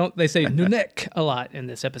 They say Nunek a lot in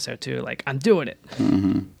this episode too. Like, I'm doing it.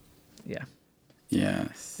 Yeah.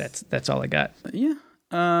 Yes. That's all I got. Yeah.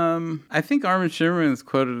 I think Armin Shimmerman is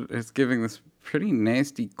quoted as giving this pretty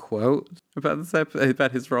nasty quote about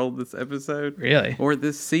about his role in this episode. Really? Or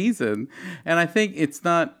this season. And I think it's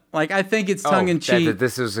not I think it's tongue in cheek. That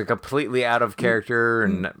this is a completely out of character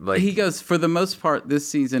and he goes, for the most part, this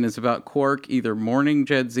season is about Quark either mourning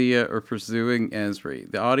Jadzia or pursuing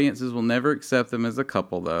Ezri. The audiences will never accept them as a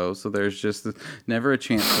couple, though, so there's just never a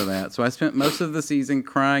chance for that. So I spent most of the season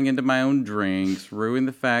crying into my own drinks, ruining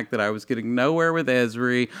the fact that I was getting nowhere with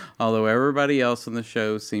Ezri, although everybody else on the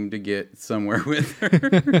show seemed to get somewhere with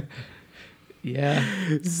her. Yeah.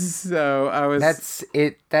 So I was... That's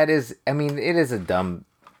it. That is... I mean, it is a dumb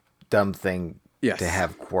thing to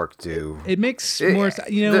have Quark do. It makes more...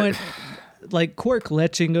 what? Like, Quark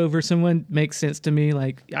leching over someone makes sense to me.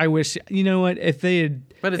 Like, I wish... You know what? If they had...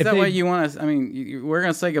 But is that what you want to... I mean, we're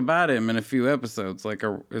going to say goodbye to him in a few episodes. Like,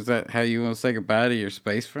 is that how you want to say goodbye to your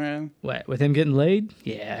space friend? What, with him getting laid?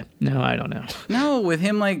 Yeah. No, I don't know. No, with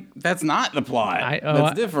him, that's not the plot.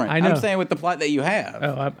 That's different. I know. I'm saying with the plot that you have.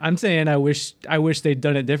 Oh, I'm saying I wish they'd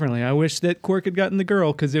done it differently. I wish that Quark had gotten the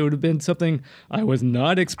girl, because it would have been something I was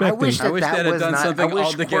not expecting. I wish that had done something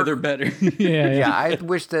altogether better. Yeah. I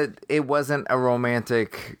wish that it wasn't a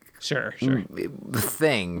romantic... Sure.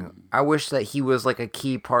 thing. I wish that he was like a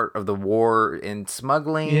key part of the war in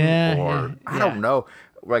smuggling, I don't know,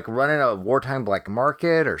 like running a wartime black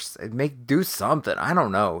market or do something. I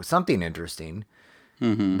don't know, something interesting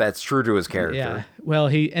that's true to his character. Yeah. Well,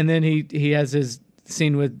 he has his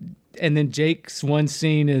scene with, and then Jake's one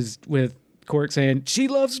scene is with Quark saying, "She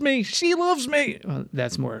loves me. She loves me." Well,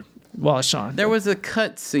 that's more. Well, Sean. There was a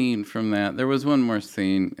cut scene from that. There was one more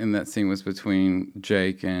scene, and that scene was between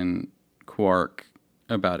Jake and Quark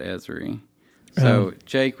about Ezri. So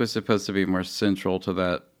Jake was supposed to be more central to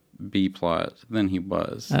that B plot than he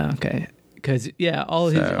was. Okay, because all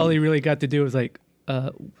he really got to do was like,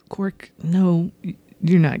 Quark, no,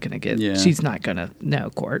 you're not gonna get. Yeah. She's not gonna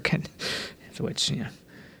Quark, which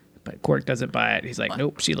but Quark doesn't buy it. He's like,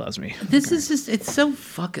 nope, she loves me. This is just, it's so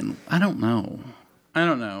fucking. I don't know.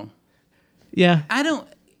 Yeah.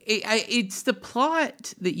 It's the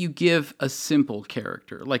plot that you give a simple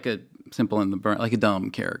character, like a simple in the burn, like a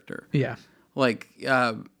dumb character. Yeah. Like,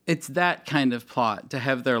 it's that kind of plot to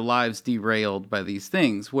have their lives derailed by these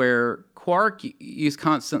things where Quark is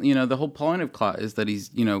constantly, the whole point of Quark is that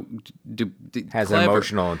he's, has clever.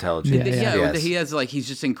 Emotional intelligence. Yeah, he has he's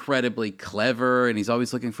just incredibly clever and he's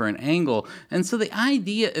always looking for an angle. And so the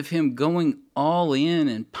idea of him going all in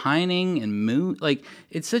and pining and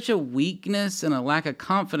it's such a weakness and a lack of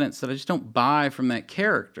confidence that I just don't buy from that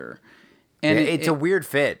character. And it's a weird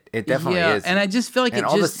fit. It definitely is. And I just feel like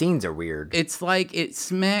all the scenes are weird. It's like it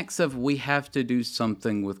smacks of we have to do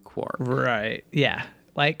something with Quark. Right. Yeah.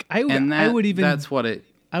 Like I would even. That's what it.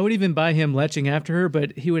 I would even buy him leching after her,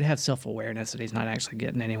 but he would have self-awareness that he's not actually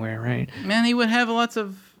getting anywhere, right? Man, he would have lots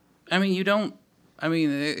of. I mean,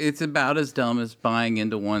 it's about as dumb as buying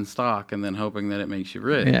into one stock and then hoping that it makes you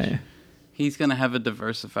rich. Yeah. He's going to have a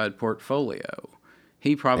diversified portfolio.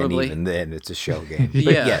 He probably. And even then, it's a show game.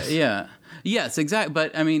 Yes, exactly.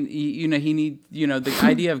 But I mean, he need the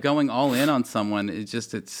idea of going all in on someone. It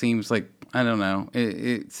seems like I don't know.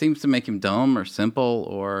 It seems to make him dumb or simple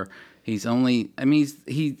or He's only. I mean,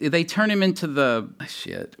 they turn him into the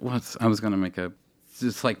shit. I was gonna make a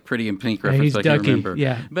just like Pretty in Pink reference. He's I can't Ducky, remember.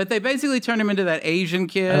 yeah. But they basically turn him into that Asian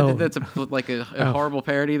kid that's a horrible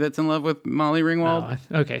parody that's in love with Molly Ringwald.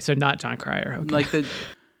 Okay, so not John Cryer. Okay. Like the.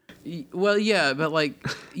 Well, yeah, but like,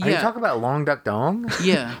 yeah. Are you talking about Long Duck Dong?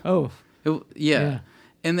 Yeah. Oh. Yeah.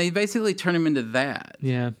 And they basically turn him into that.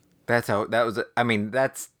 Yeah. That's how that was. I mean,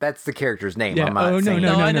 that's the character's name. Yeah. I'm not No, saying.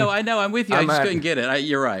 no, I know. I'm with you. I just not- couldn't get it.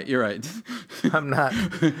 You're right. I'm not.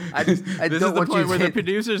 I This don't is the want point you where to. the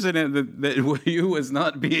producers in it that you was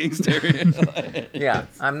not being stereotyped. Yeah,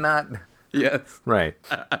 I'm not. Yes. Right.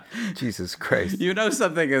 Jesus Christ. You know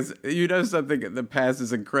something in the past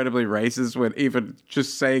is incredibly racist when even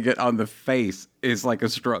just saying it on the face is like a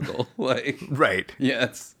struggle. Like Right.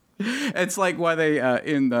 yes. It's like why they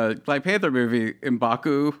in the Black Panther movie,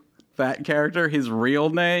 M'Baku, that character, his real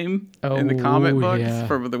name in the comic books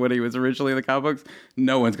from when he was originally in the comic books,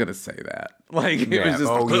 no one's gonna say that. Like it was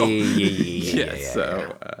just yeah.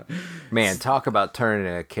 So Man, talk about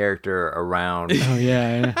turning a character around Oh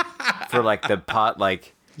yeah. for like the pot,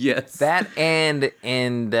 like yes. that and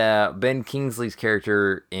Ben Kingsley's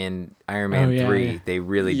character in Iron Man 3. They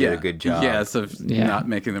really did a good job. Yes, of not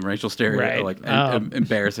making them racial stereotypes, Right.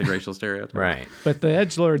 embarrassing racial stereotypes. Right. But the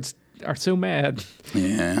edgelords are so mad.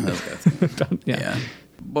 Yeah, those guys. Yeah.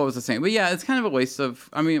 What was I saying? But yeah, it's kind of a waste of.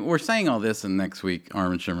 I mean, we're saying all this, and next week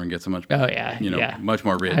Armin Shimmer gets a much, much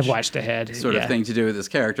more rich. I've watched ahead. Sort of thing to do with this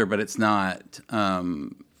character, but it's not. It's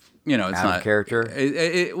Out not of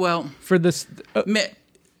character. Well, For this,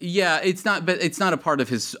 yeah, it's not. But it's not a part of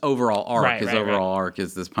his overall arc. Right, his right, overall arc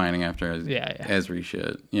is this pining after Ezri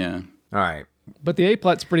shit. Yeah. All right. but the A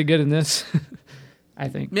plot's pretty good in this. I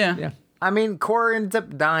think. Yeah. Yeah. I mean, Cor ends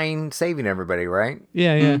up dying, saving everybody, right?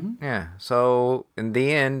 Yeah. Yeah. Yeah. So in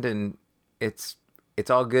the end, and it's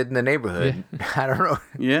all good in the neighborhood. I don't know.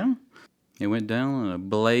 Yeah. He went down in a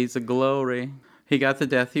blaze of glory. He got the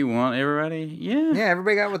death he wanted. Everybody, yeah. Yeah,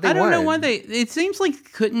 everybody got what they I don't wanted. know why they. It seems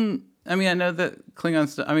like couldn't. I mean, I know that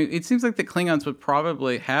Klingons. I mean, it seems like the Klingons would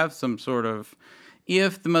probably have some sort of.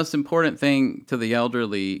 If the most important thing to the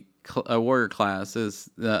elderly warrior class is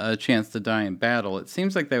a chance to die in battle, it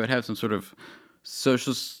seems like they would have some sort of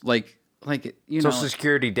social, like Social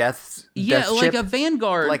Security death. Yeah, death like ship? a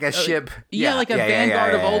vanguard, like a ship. Yeah, like a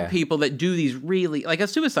vanguard of old people that do these really, like a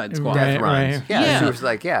Suicide Squad. Death runs. Right. Yeah, Yeah. she was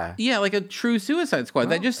like, yeah. Yeah, like a true Suicide Squad.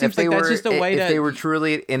 That just seems If they like that's were, just a way if to. they were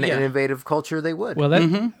truly in an innovative culture, they would.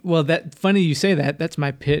 Well, that funny you say that. That's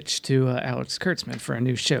my pitch to Alex Kurtzman for a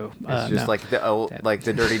new show. It's just like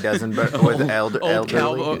the Dirty Dozen, but with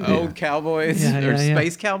elderly. Old cowboys or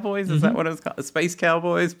space cowboys. Is that what it's called? Space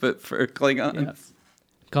cowboys, but for Klingons. Yeah.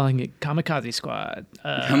 Calling it Kamikaze Squad.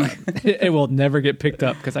 It will never get picked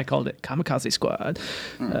up because I called it Kamikaze Squad.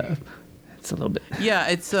 It's a little bit. Yeah,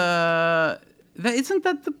 it's isn't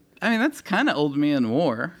that the? I mean, that's kind of Old Man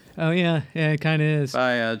War Oh yeah, it kind of is.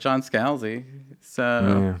 by John Scalzi.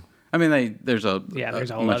 So I mean, there's a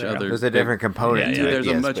whole much other- other. There's a different component to it. There's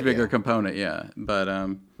a yes, much but bigger yeah. component, yeah. But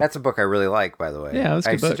That's a book I really like, by the way. Yeah, that's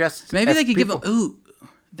a I good book. suggest maybe if they could give people- them. Ooh,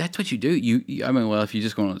 that's what you do. You I mean, well, if you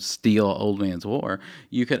just want to steal Old Man's War,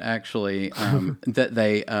 you could actually that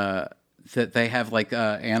they have like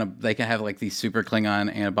they can have like these super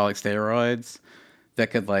Klingon anabolic steroids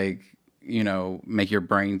that could like make your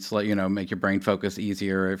brain make your brain focus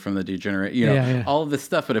easier from the degenerate all of this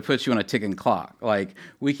stuff, but it puts you on a ticking clock. Like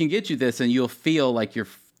we can get you this and you'll feel like you're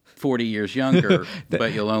 40 years younger,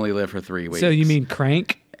 but you'll only live for 3 weeks. So you mean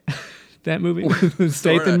Crank? That movie,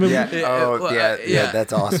 Statham movie. Yeah. Oh, yeah.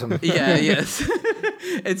 That's awesome. Yeah, yes.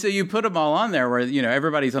 And so you put them all on there where,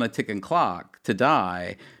 everybody's on a ticking clock to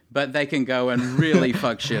die, but they can go and really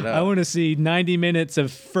fuck shit up. I want to see 90 minutes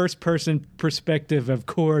of first-person perspective of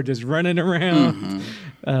Kor just running around,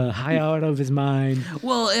 high out of his mind.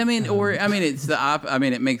 Well, I mean, it's the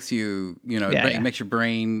it makes you, it makes your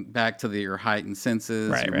brain back to your heightened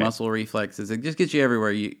senses, your muscle reflexes. It just gets you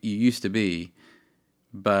everywhere you used to be.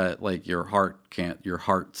 But like your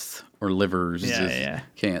hearts or livers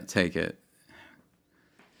can't take it.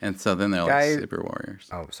 And so then they're like super warriors.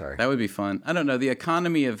 Oh, sorry. That would be fun. I don't know. The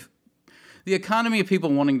economy of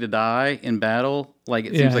people wanting to die in battle, like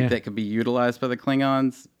it seems like that could be utilized by the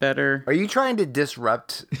Klingons better. Are you trying to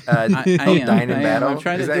disrupt I am. dying in battle? I'm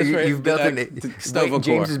trying to Is that- disrupt you've built Stovall James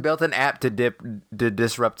Core. has built an app to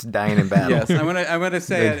disrupt dying in battle. Yes, I'm gonna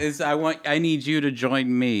say it is. I need you to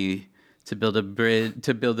join me to build a bridge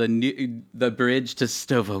the bridge to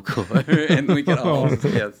Stovall Core, and we can all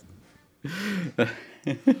yes.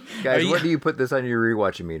 Guys, what do you put this on your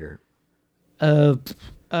rewatch meter?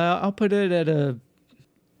 I'll put it at a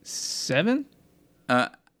 7.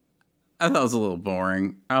 thought it was a little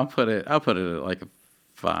boring. I'll put it at like a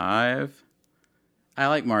 5. I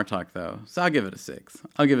like Martok though, so I'll give it a 6.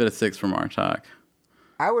 I'll give it a 6 for Martok.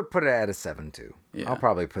 I would put it at a 7 too. Yeah. I'll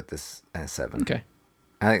probably put this at a 7. Okay.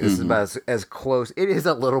 I think this is about as close. It is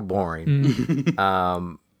a little boring,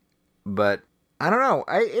 but I don't know.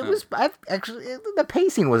 The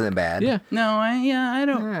pacing wasn't bad. Yeah. No, I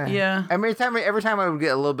don't. Yeah. Every time I would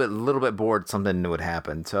get a little bit bored, something would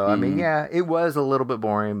happen. So I mean, yeah, it was a little bit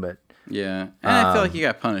boring, but Yeah, and I feel like you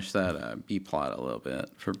got punished that B plot a little bit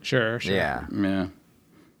for Sure. yeah. yeah.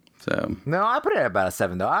 So No, I put it at about a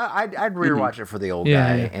 7 though. I'd rewatch it for the old Yeah,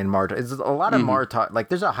 guy yeah. and Martok. It's a lot of Martok. Like,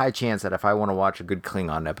 there's a high chance that if I want to watch a good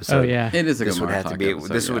Klingon episode, Oh yeah. it is a this good would have to Martok be episode,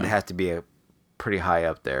 this would yeah. have to be a pretty high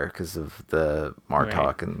up there because of the Martok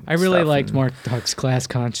Right. and I really stuff liked and- Martok's class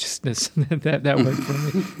consciousness. that worked for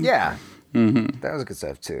me. Yeah, that was good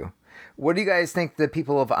stuff too. What do you guys think the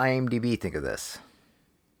people of IMDb think of this?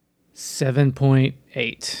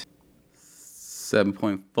 7.8.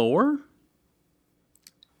 7.4.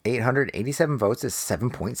 887 votes is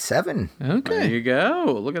 7.7. There Okay. you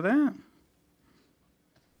go. Look at that.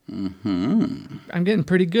 I'm getting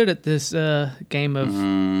pretty good at this game of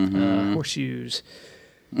horseshoes.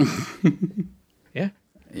 Yeah.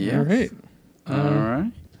 Yes. All right. All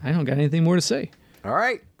right. I don't got anything more to say. All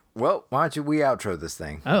right. Well, why don't we outro this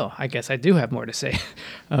thing? Oh, I guess I do have more to say.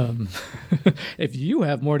 If you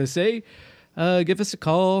have more to say, give us a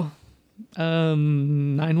call.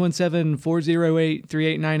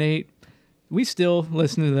 917-408-3898. We still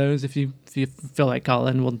listen to those. If you feel like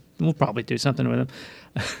calling, we'll probably do something with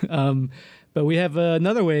them. But we have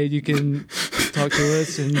another way you can talk to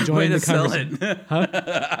us and join Way the to sell conversation.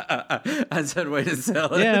 it. I said way to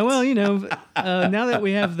sell it. Yeah, well, now that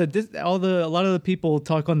we have a lot of the people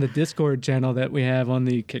talk on the Discord channel that we have on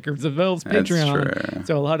the Kickers of Elves That's Patreon. true.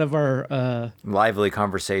 So a lot of our Lively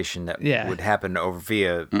conversation that Yeah. would happen over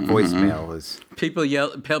via voicemail is. People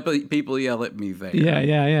yell at me there.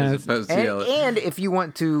 yeah. As opposed to yell at And if you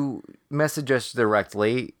want to message us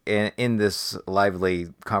directly in this lively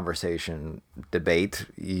conversation debate,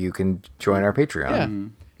 you can join our Patreon.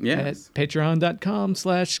 Yeah. At yes.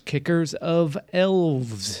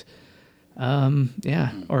 patreon.com/kickersofElves.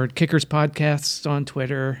 Or Kickers Podcasts on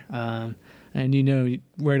Twitter. And you know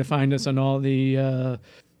where to find us on all the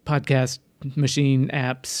podcast machine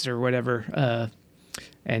apps or whatever.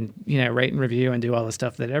 And, rate and review and do all the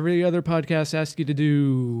stuff that every other podcast asks you to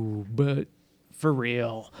do, but for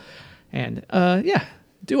real. And,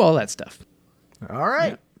 do all that stuff. All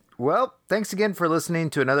right. Well, thanks again for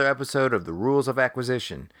listening to another episode of The Rules of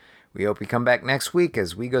Acquisition. We hope you come back next week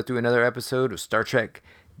as we go through another episode of Star Trek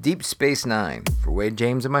Deep Space Nine. For Wade,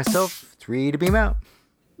 James, and myself, 3 to beam out.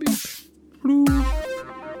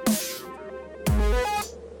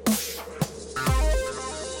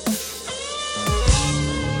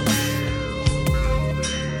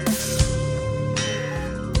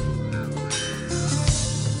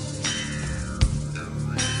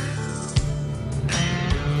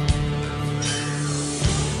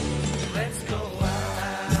 Let's go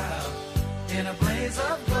out in a blaze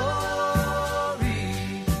of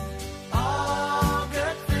glory. All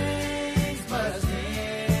good things must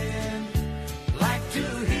end, like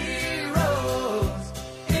two heroes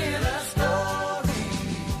in a story.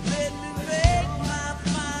 Let me make my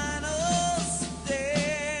final stand.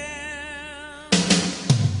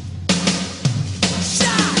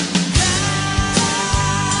 Shot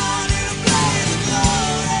down in a blaze of glory.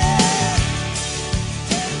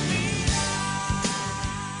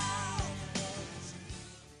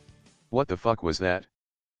 What the fuck was that?